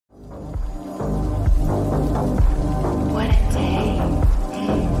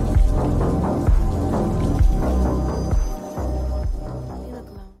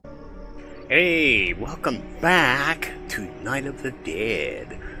Hey, welcome back to Night of the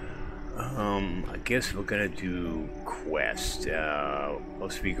Dead. I guess we're gonna do quest.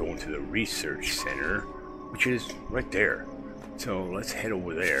 Supposed to be going to the research center, which is right there. So let's head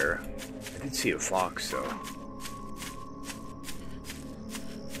over there. I did see a fox though.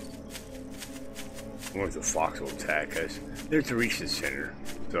 I wonder if the fox will attack us. There's the research center.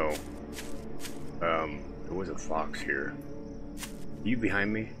 So, there was a fox here. You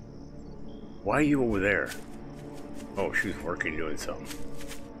behind me? Why are you over there? Oh, she was working doing something.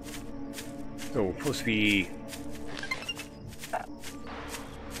 So we're supposed to be...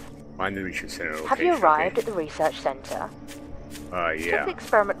 Find the research center location. Have you arrived at the research center? Yeah. Check the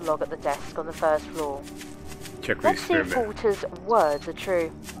experiment log at the desk on the first floor. Check the Let's see if experiment. Walter's words are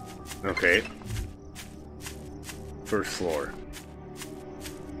true. Okay. First floor.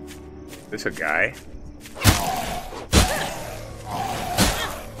 This a guy?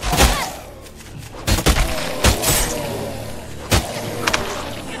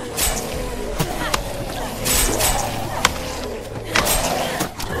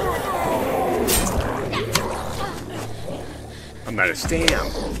 I'm out of stam.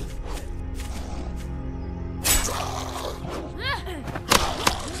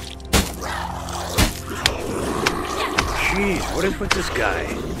 Jeez, what is with this guy?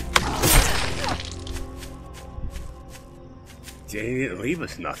 He didn't leave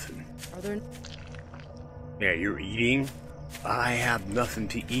us nothing. Are there... Yeah, you're eating? I have nothing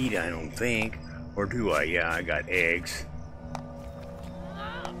to eat, I don't think. Or do I? Yeah, I got eggs.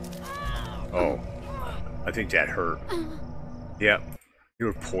 Oh, I think that hurt. Yep,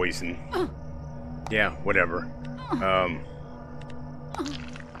 you're poisoned. Yeah, whatever.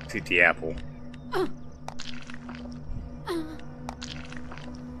 Take the apple.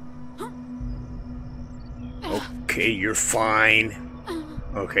 Okay, you're fine.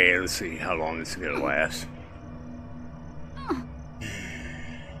 Okay, let's see how long this is gonna last.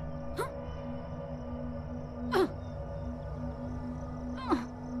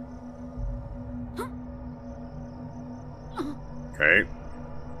 Okay.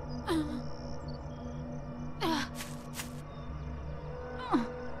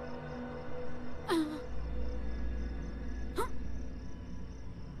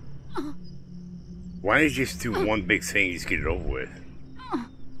 Why don't you just do one big thing and just get it over with?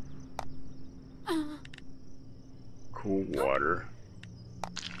 Cool water.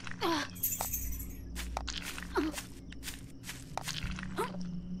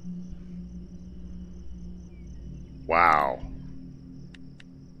 Wow.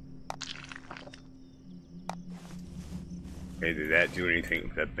 Okay, did that do anything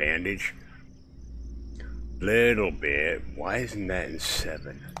with that bandage? Little bit. Why isn't that in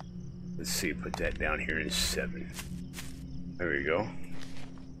 7? Let's see, put that down here in 7. There we go.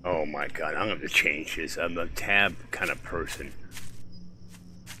 Oh my god, I'm gonna change this. I'm a tab kind of person.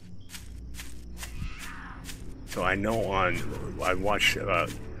 So I know I watched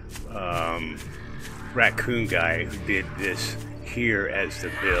Raccoon Guy who did this here as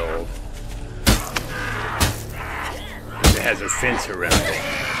the build. It has a fence around it.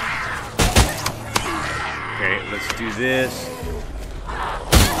 Okay, let's do this.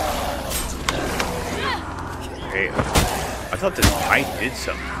 Okay, I thought this pipe did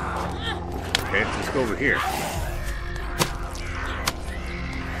something. Okay, let's go over here.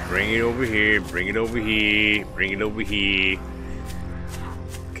 Bring it over here, bring it over here, bring it over here.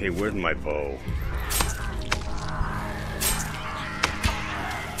 Okay, where's my bow?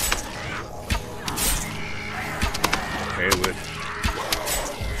 Okay,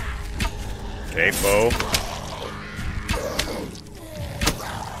 okay, bow.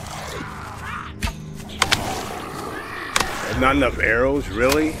 Not enough arrows,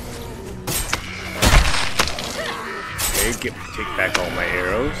 really? Okay, take back all my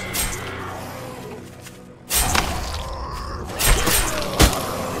arrows.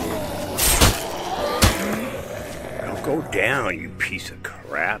 Now go down, you piece of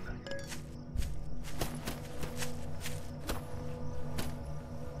crap.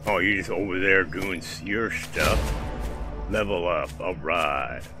 Oh, you're just over there doing your stuff. Level up,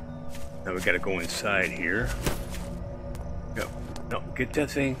 alright. Now we gotta go inside here. No, get that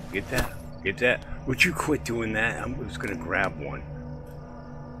thing, get that, get that. Would you quit doing that? I'm just gonna grab one.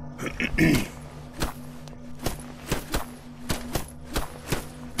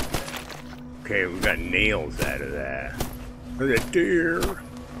 Okay, we got nails out of that. Look at that deer.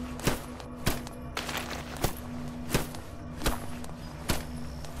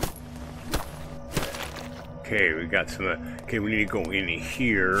 Okay, we got some, okay, we need to go in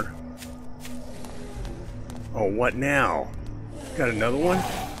here. Oh, what now? Got another one?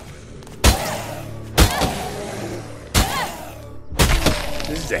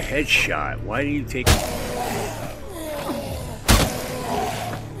 This is a headshot. Why do you take...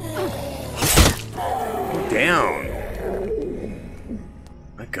 Go down.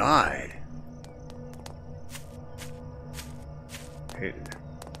 My God. Okay.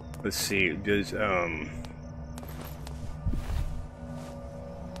 Let's see. Does,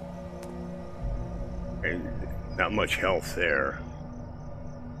 not much health there.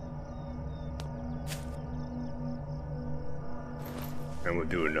 And we'll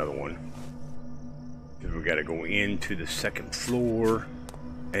do another one. Because we gotta go into the second floor.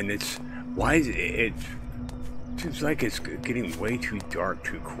 And it's... Why is it... It seems like it's getting way too dark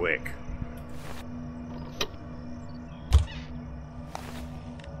too quick.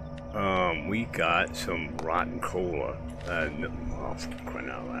 We got some rotten cola. No, oh, for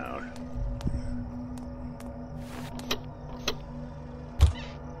crying out loud.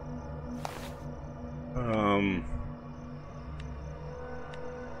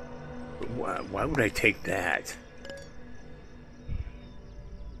 Why would I take that?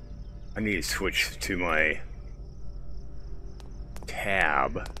 I need to switch to my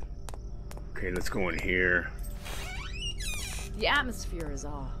tab. Okay, let's go in here. The atmosphere is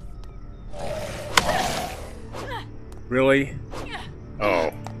off. Really?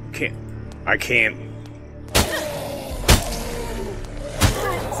 Oh, can't. I can't.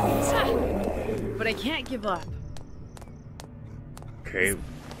 But I can't give up. Okay,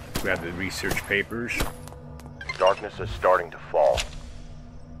 grab the research papers. Darkness is starting to fall.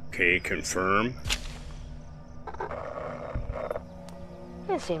 Okay, confirm.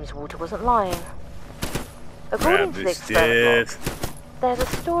 It seems Walter wasn't lying. According Grab to the this experiment disc. log, there's a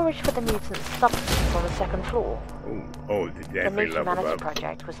storage for the mutant substance on the second floor. Oh, did The that Mutant level Humanity up?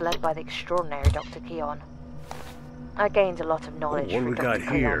 Project was led by the extraordinary Dr. Keon. I gained a lot of Oh, knowledge what do from we Dr. got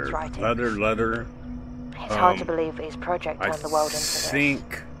here? Keon's writings. Leather. It's hard to believe his project I turned the world into this.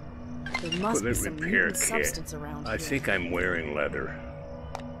 think... There must be Equipment some repair mutant kit. substance around I here. think I'm wearing leather.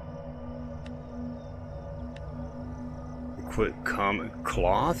 Equip common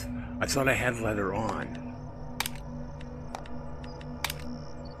cloth? I thought I had leather on.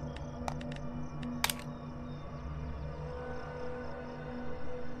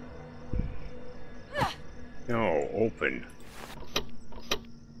 No, open.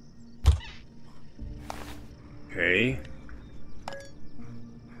 Okay.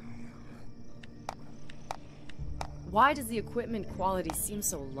 Why does the equipment quality seem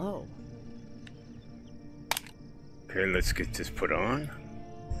so low? Okay, let's get this put on.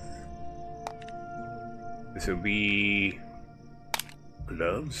 This will be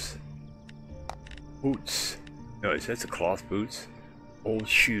gloves, boots. No, is that the cloth boots? Old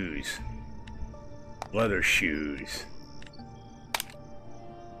shoes, leather shoes.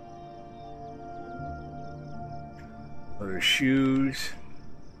 Leather shoes,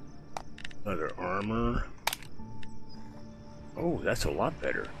 leather armor. Oh, that's a lot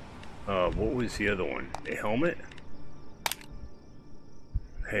better. What was the other one? A helmet?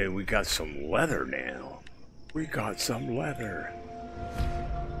 Hey, we got some leather now. We got some leather.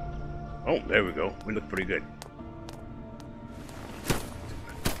 Oh, there we go. We look pretty good.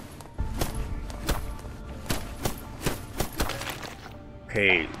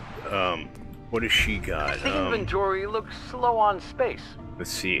 Okay, what has she got? The inventory looks slow on space.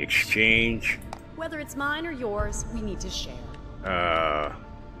 Let's see, exchange. Whether it's mine or yours, we need to share. I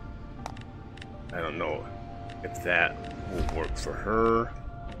don't know if that will work for her.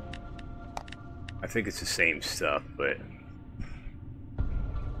 I think it's the same stuff, but...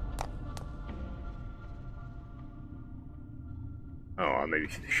 Oh, maybe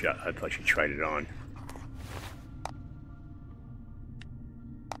I thought she tried it on.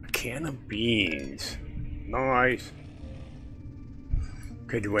 A can of beans. Nice.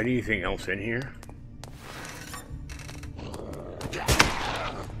 Okay, do I need anything else in here?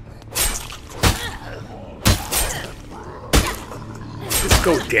 Just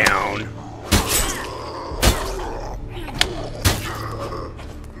go down.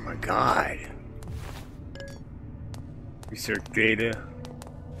 Oh my God. Research data.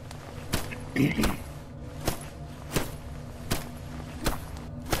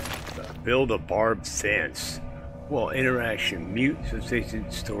 Build a barbed fence. Well, interaction, mute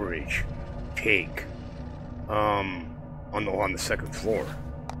sensation storage. Take. On the second floor.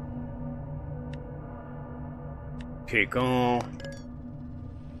 Take all.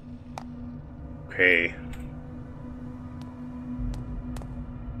 Okay.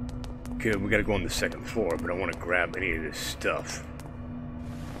 Okay, we gotta go on the second floor, but I want to grab any of this stuff.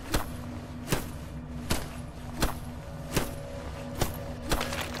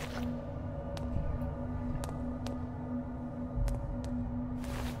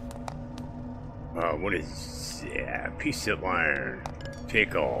 What is... Yeah, piece of iron.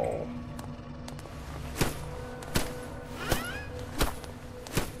 Take all.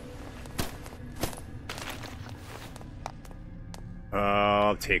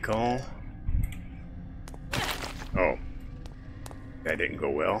 I'll take all. Oh. That didn't go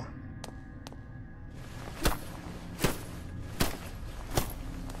well.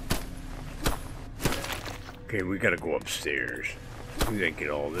 Okay, we gotta go upstairs. We gotta get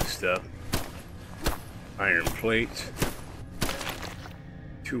all this stuff. Iron plates.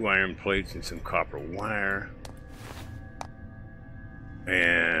 2 iron plates and some copper wire.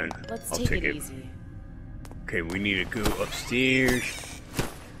 And Let's I'll take take it it. easy. Okay, we need to go upstairs.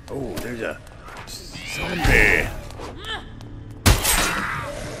 Oh, there's a zombie.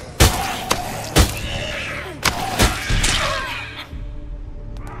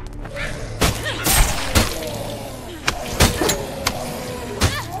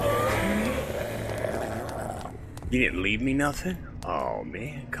 You didn't leave me nothing? Oh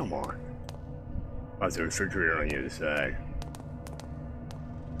man, come on. Oh, there's a refrigerator on the other side.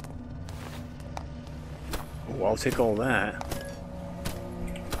 Oh, I'll take all that.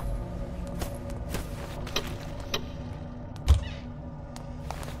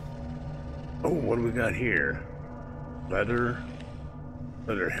 Oh, what do we got here? Leather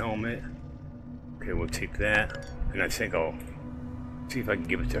helmet. Okay, we'll take that. And I think I'll see if I can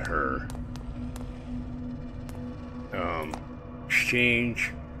give it to her.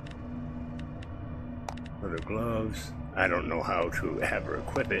 Exchange. Leather gloves. I don't know how to have her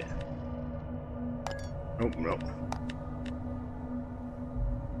equip it. Nope, nope.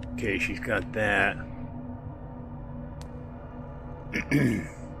 Okay, she's got that.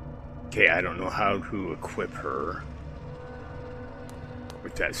 Okay, I don't know how to equip her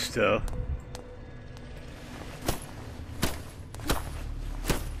with that stuff.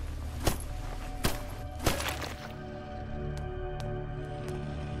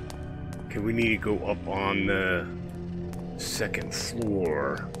 Okay, we need to go up on the 2nd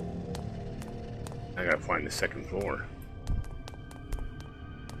floor. I gotta find the 2nd floor.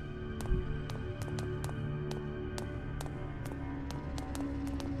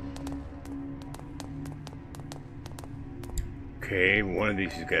 Okay, one of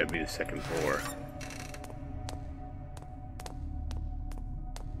these has gotta be the 2nd floor.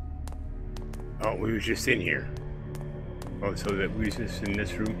 Oh, we was just in here. Oh, so that we was just in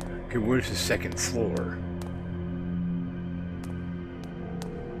this room. Okay, where's the 2nd floor?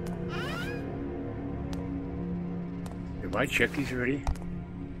 Have I checked these already?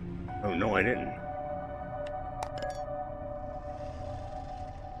 Oh, no, I didn't.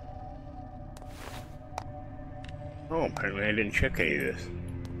 Oh, apparently I didn't check any of this.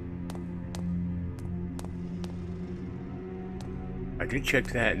 I did check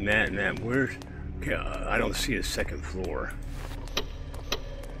that and that and that. Where's... Okay, I don't see a 2nd floor.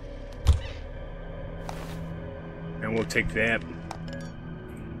 And we'll take that.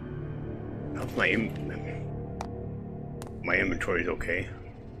 How's my inventory's okay.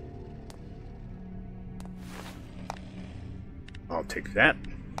 I'll take that.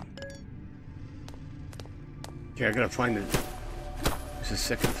 Okay, I gotta find the... It's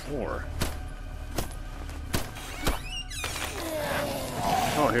the 2nd floor.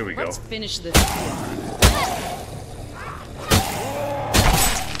 Oh, here we go. Let's finish this.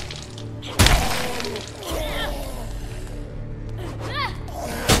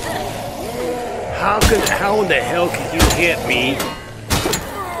 How in the hell can you hit me?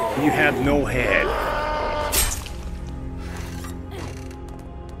 You have no head.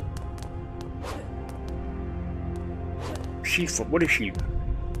 What is she?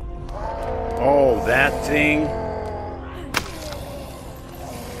 Oh, that thing.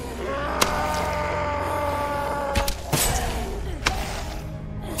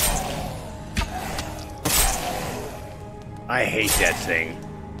 I hate that thing.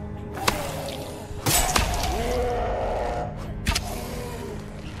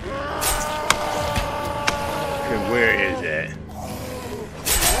 Okay, where is it?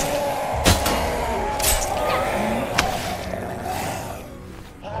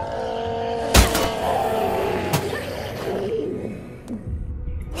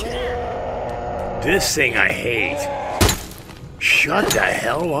 This thing I hate. Shut the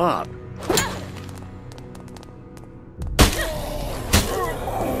hell up.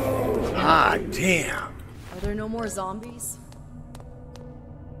 Ah, damn. Are there no more zombies?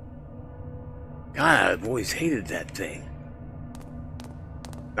 God, I've always hated that thing.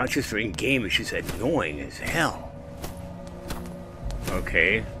 Not just for in-game, it's just annoying as hell.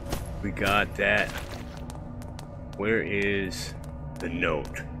 Okay, we got that. Where is the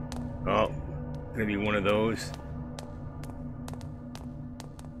note? Oh, Gonna be one of those.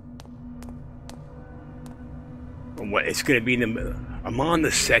 What? It's gonna be in the. I'm on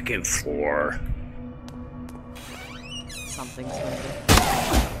the second floor. Something's going to...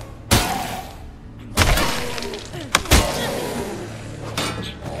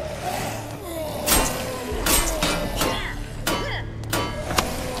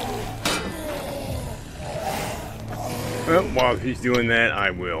 Well, while he's doing that,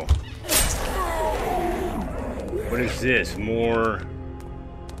 I will. What is this? More...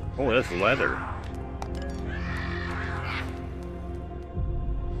 Oh, that's leather.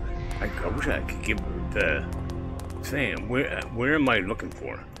 I wish I could give the thing. Where am I looking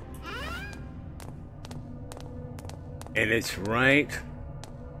for? And it's right...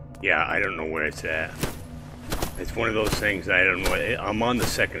 Yeah, I don't know where it's at. It's one of those things I don't know. I'm on the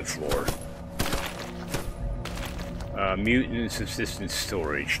second floor. Mutant subsistence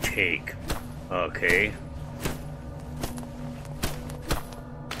storage. Take. Okay.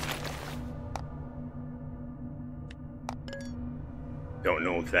 Don't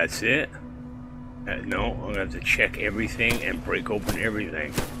know if that's it. No, I'm gonna have to check everything and break open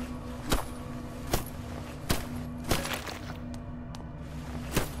everything.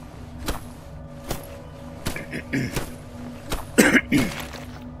 Have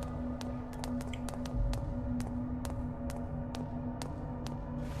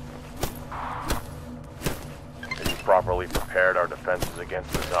you properly prepared our defenses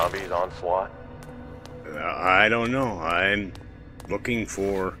against the zombies' onslaught? I don't know. I'm looking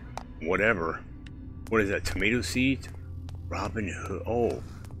for whatever. What is that? Tomato seed? Robin Hood. Oh.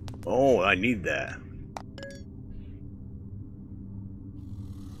 Oh, I need that.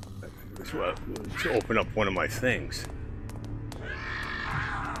 Let's open up one of my things.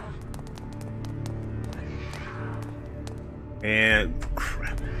 And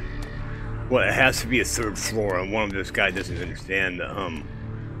crap. Well, it has to be a third floor, and one of this guy doesn't understand.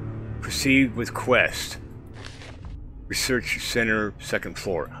 Proceed with quest. Research center, second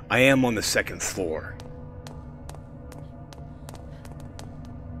floor. I am on the second floor.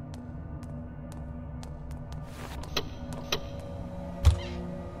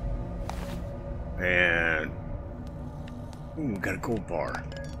 And ooh, got a gold bar.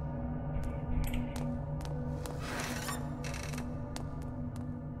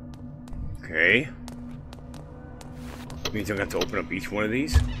 Okay. Means I'm gonna have to open up each one of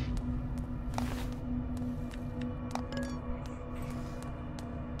these.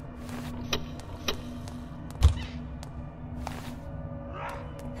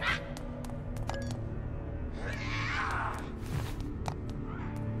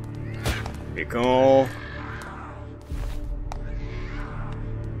 Go.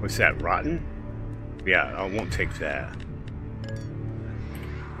 What's that? Rotten? Yeah, I won't take that.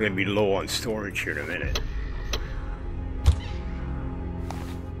 I'm gonna be low on storage here in a minute.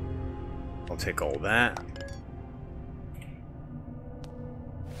 I'll take all that.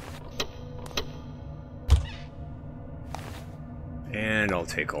 And I'll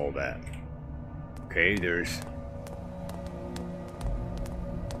take all that. Okay, there's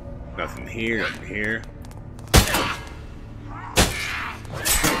nothing here, nothing here.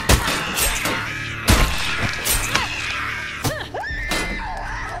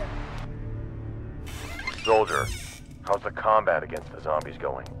 Soldier, how's the combat against the zombies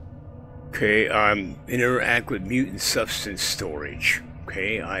going? Okay, interact with mutant substance storage.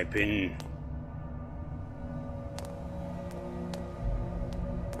 Okay, I've been...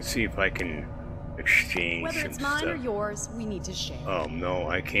 Let's see if I can exchange Whether it's mine or yours, we need to share. Oh, no,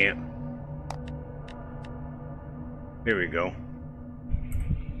 I can't. There we go.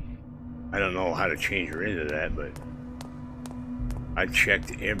 I don't know how to change her into that, but I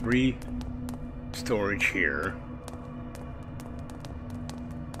checked every storage here.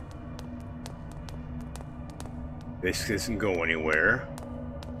 This doesn't go anywhere.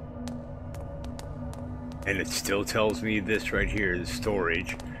 And it still tells me this right here, the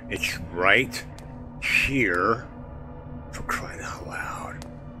storage. It's right here. For crying out loud.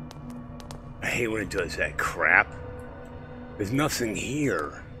 I hate when it does that crap. There's nothing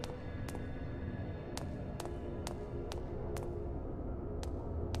here.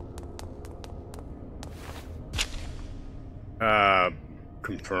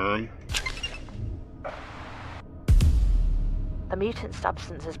 Confirm. The mutant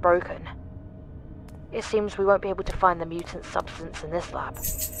substance is broken. It seems we won't be able to find the mutant substance in this lab.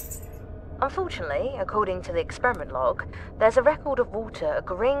 Unfortunately, according to the experiment log, there's a record of Walter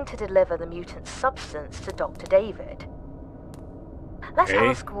agreeing to deliver the mutant substance to Dr. David. Let's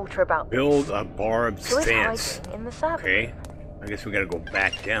ask Walter about this. Build a barbed So he's fence. hiding in the server. Okay, I guess we gotta go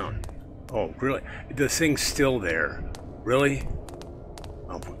back down. Oh, really? The thing's still there. Really?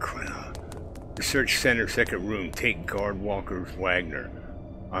 Oh, for crying out. Research Center, second room. Take guard Walker Wagner.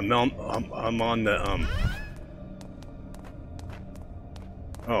 I'm on the,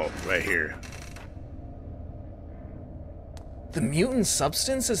 Oh, right here. The mutant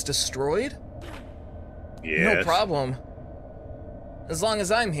substance is destroyed? Yes. No problem. As long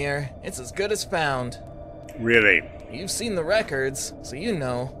as I'm here, it's as good as found. Really? You've seen the records, so you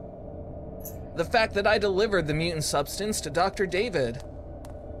know. The fact that I delivered the mutant substance to Dr. David.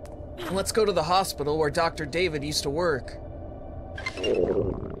 Let's go to the hospital where Dr. David used to work.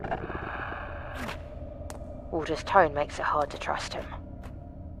 Walter's tone makes it hard to trust him.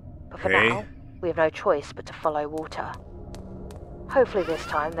 But for Okay. now, we have no choice but to follow Walter. Hopefully this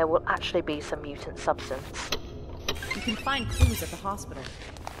time there will actually be some mutant substance. You can find clues at the hospital.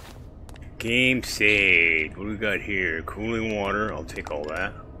 Game saved. What do we got here? Cooling water. I'll take all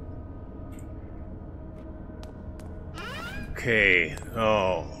that. Okay.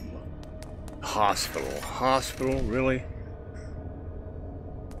 Oh. Hospital. Hospital? Really?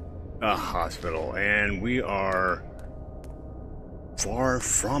 A hospital. And we are far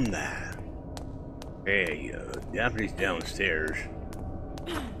from that. Hey, Daphne's downstairs.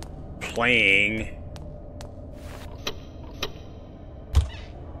 Playing.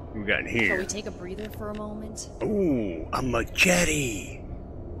 What we got in Shall we here? take a breather for a moment? Ooh, a machete.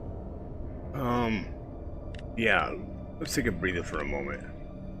 Yeah, let's take a breather for a moment.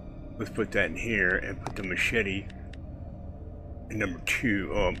 Let's put that in here and put the machete in number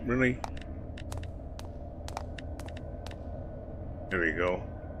 2. Oh, really? There we go.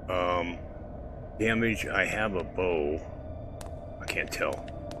 Damage, I have a bow. I can't tell.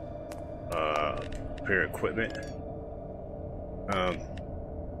 Repair equipment.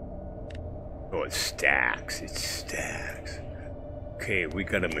 Oh, it stacks. It stacks. Okay, we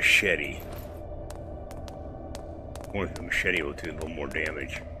got a machete. I wonder if the machete will do a little more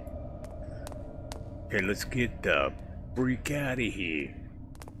damage. Okay, let's get the freak out of here.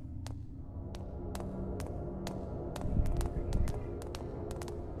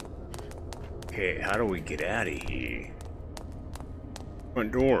 Okay, how do we get out of here?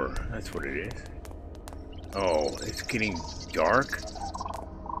 Front door. That's what it is. Oh, it's getting dark?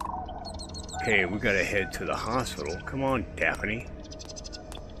 Okay, we gotta head to the hospital. Come on, Daphne.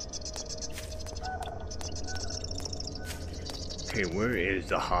 Okay, where is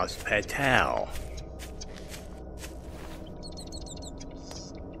the hospital?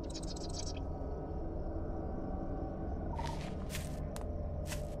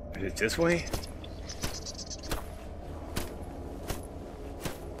 Is it this way?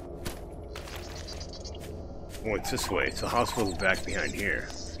 Oh, it's this way. It's the hospital's back behind here.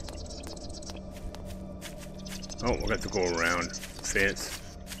 Oh, we'll have to go around the fence.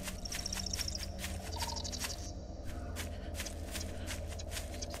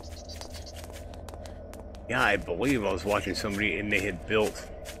 Yeah, I believe I was watching somebody and they had built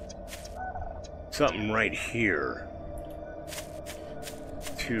something right here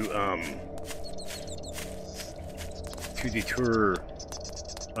to deter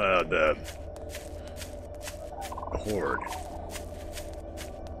the horde.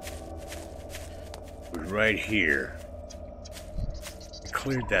 It was right here. It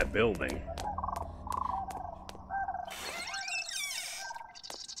cleared that building.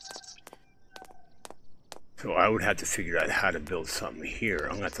 So I would have to figure out how to build something here.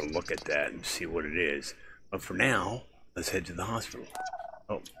 I'm gonna have to look at that and see what it is. But for now, let's head to the hospital.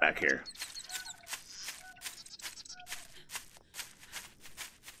 Oh, back here.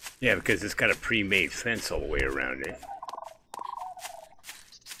 Yeah, because it's got a pre-made fence all the way around it.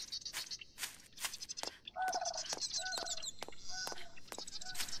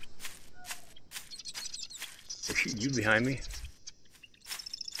 You behind me?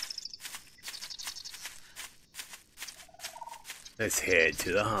 Let's head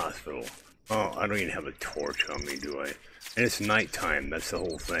to the hospital. Oh, I don't even have a torch on me, do I? And it's nighttime, that's the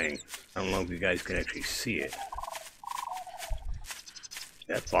whole thing. I don't know if you guys can actually see it.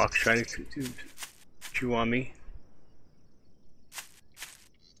 That fox trying to chew on me?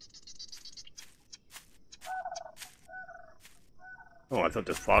 Oh, I thought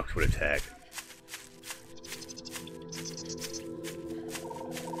the fox would attack.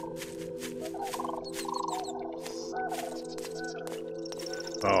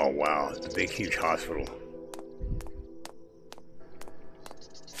 Oh wow, the big huge hospital.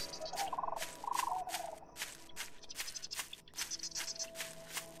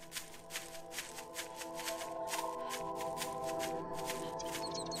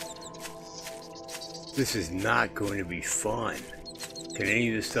 This is not going to be fun. Can any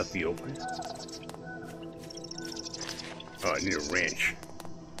of this stuff be opened? Oh, I need a wrench.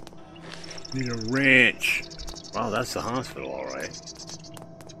 Need a wrench. Wow, that's the hospital, alright.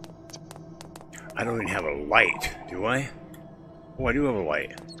 I don't even have a light, do I? Oh, I do have a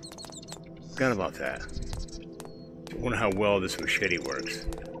light. Forgot about that. I wonder how well this machete works.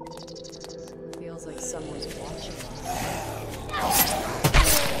 Feels like someone's watching.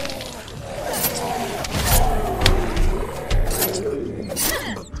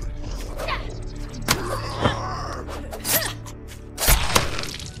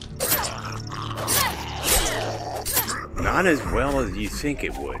 Not as well as you think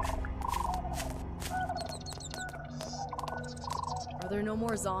it would. Are there no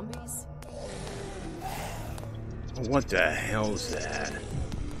more zombies? What the hell's that?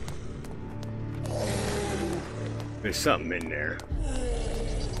 There's something in there.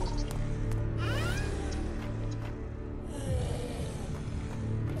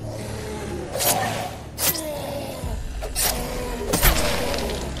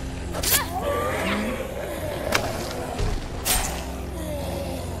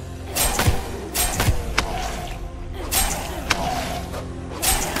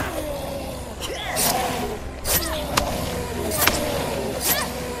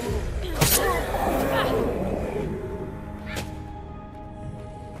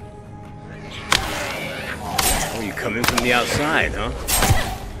 Coming from the outside, huh?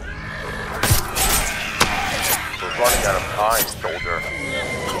 We're running out of time, soldier.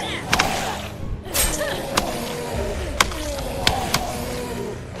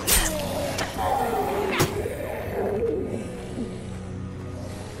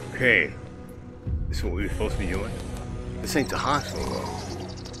 Okay. This is what we were supposed to be doing? This ain't the hospital, though.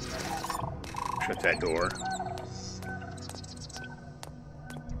 Shut that door.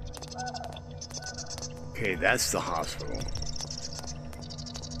 Okay, that's the hospital.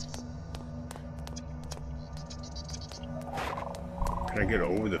 Can I get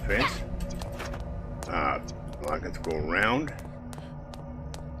over the fence? Well, I got to go around.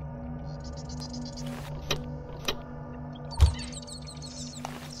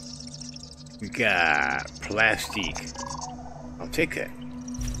 We got plastic. I'll take it.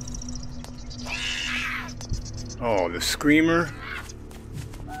 Oh, the screamer.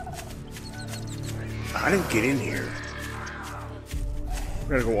 I didn't get in here.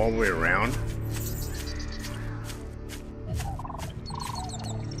 Gotta go all the way around.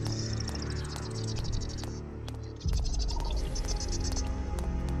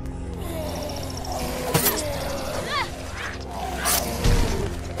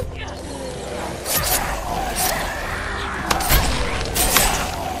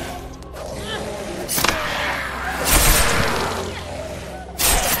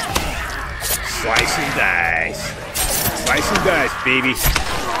 Slice and dice. Slice and dice, baby.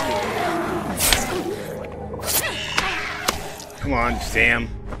 Come on, Sam.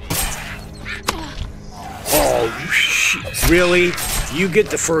 Oh, shit. Really? You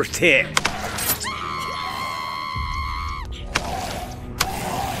get the first hit.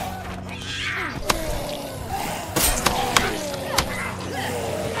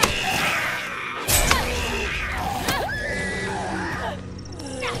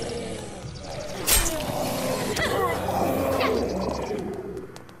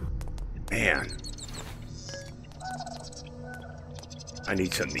 Man, I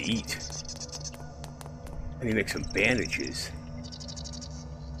need something to eat. I need to make some bandages.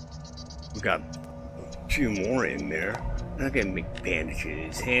 We got a few more in there. I'm not gonna make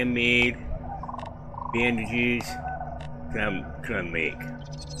bandages. Handmade bandages. Can I make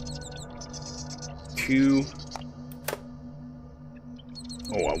 2?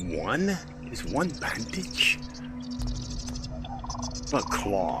 Oh, a 1? Is 1 bandage? What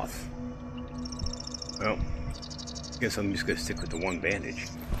cloth? Well, guess I'm just gonna stick with the 1 bandage.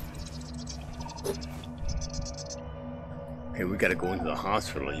 Okay, we gotta go into the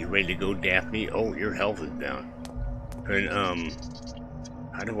hospital. You ready to go, Daphne? Oh, your health is down. And,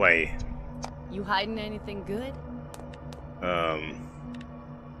 how do I... You hiding anything good?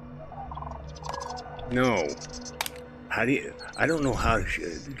 No. How do you... I don't know how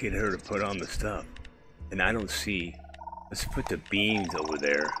to get her to put on the stuff. And I don't see... Let's put the beans over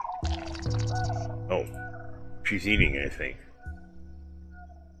there. Oh, she's eating, I think.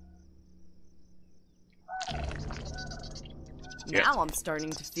 Now I'm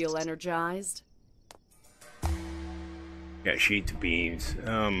starting to feel energized. Yeah, she ate the beans.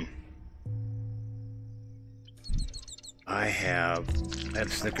 I have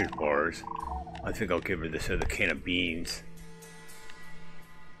Snickers bars. I think I'll give her this other can of beans.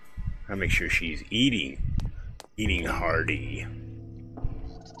 I'll make sure she's eating hearty.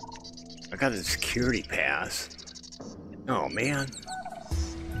 got a security pass. Oh man.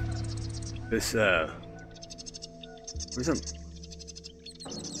 This where's some?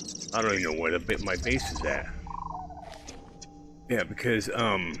 I don't even know where my base is at. Yeah, because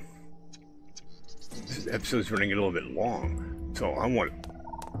this episode's running a little bit long, so I want to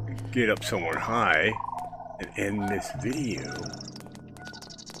get up somewhere high and end this video.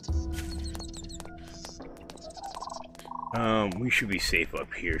 We should be safe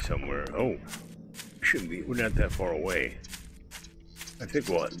up here somewhere. Oh, shouldn't be. We're not that far away. I think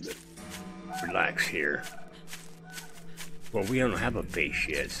we'll relax here. Well, we don't have a base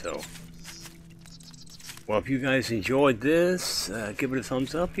yet, so. Well, if you guys enjoyed this, give it a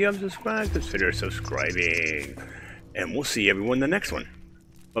thumbs up. If you haven't subscribed, consider subscribing. And we'll see everyone in the next one.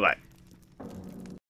 Bye-bye.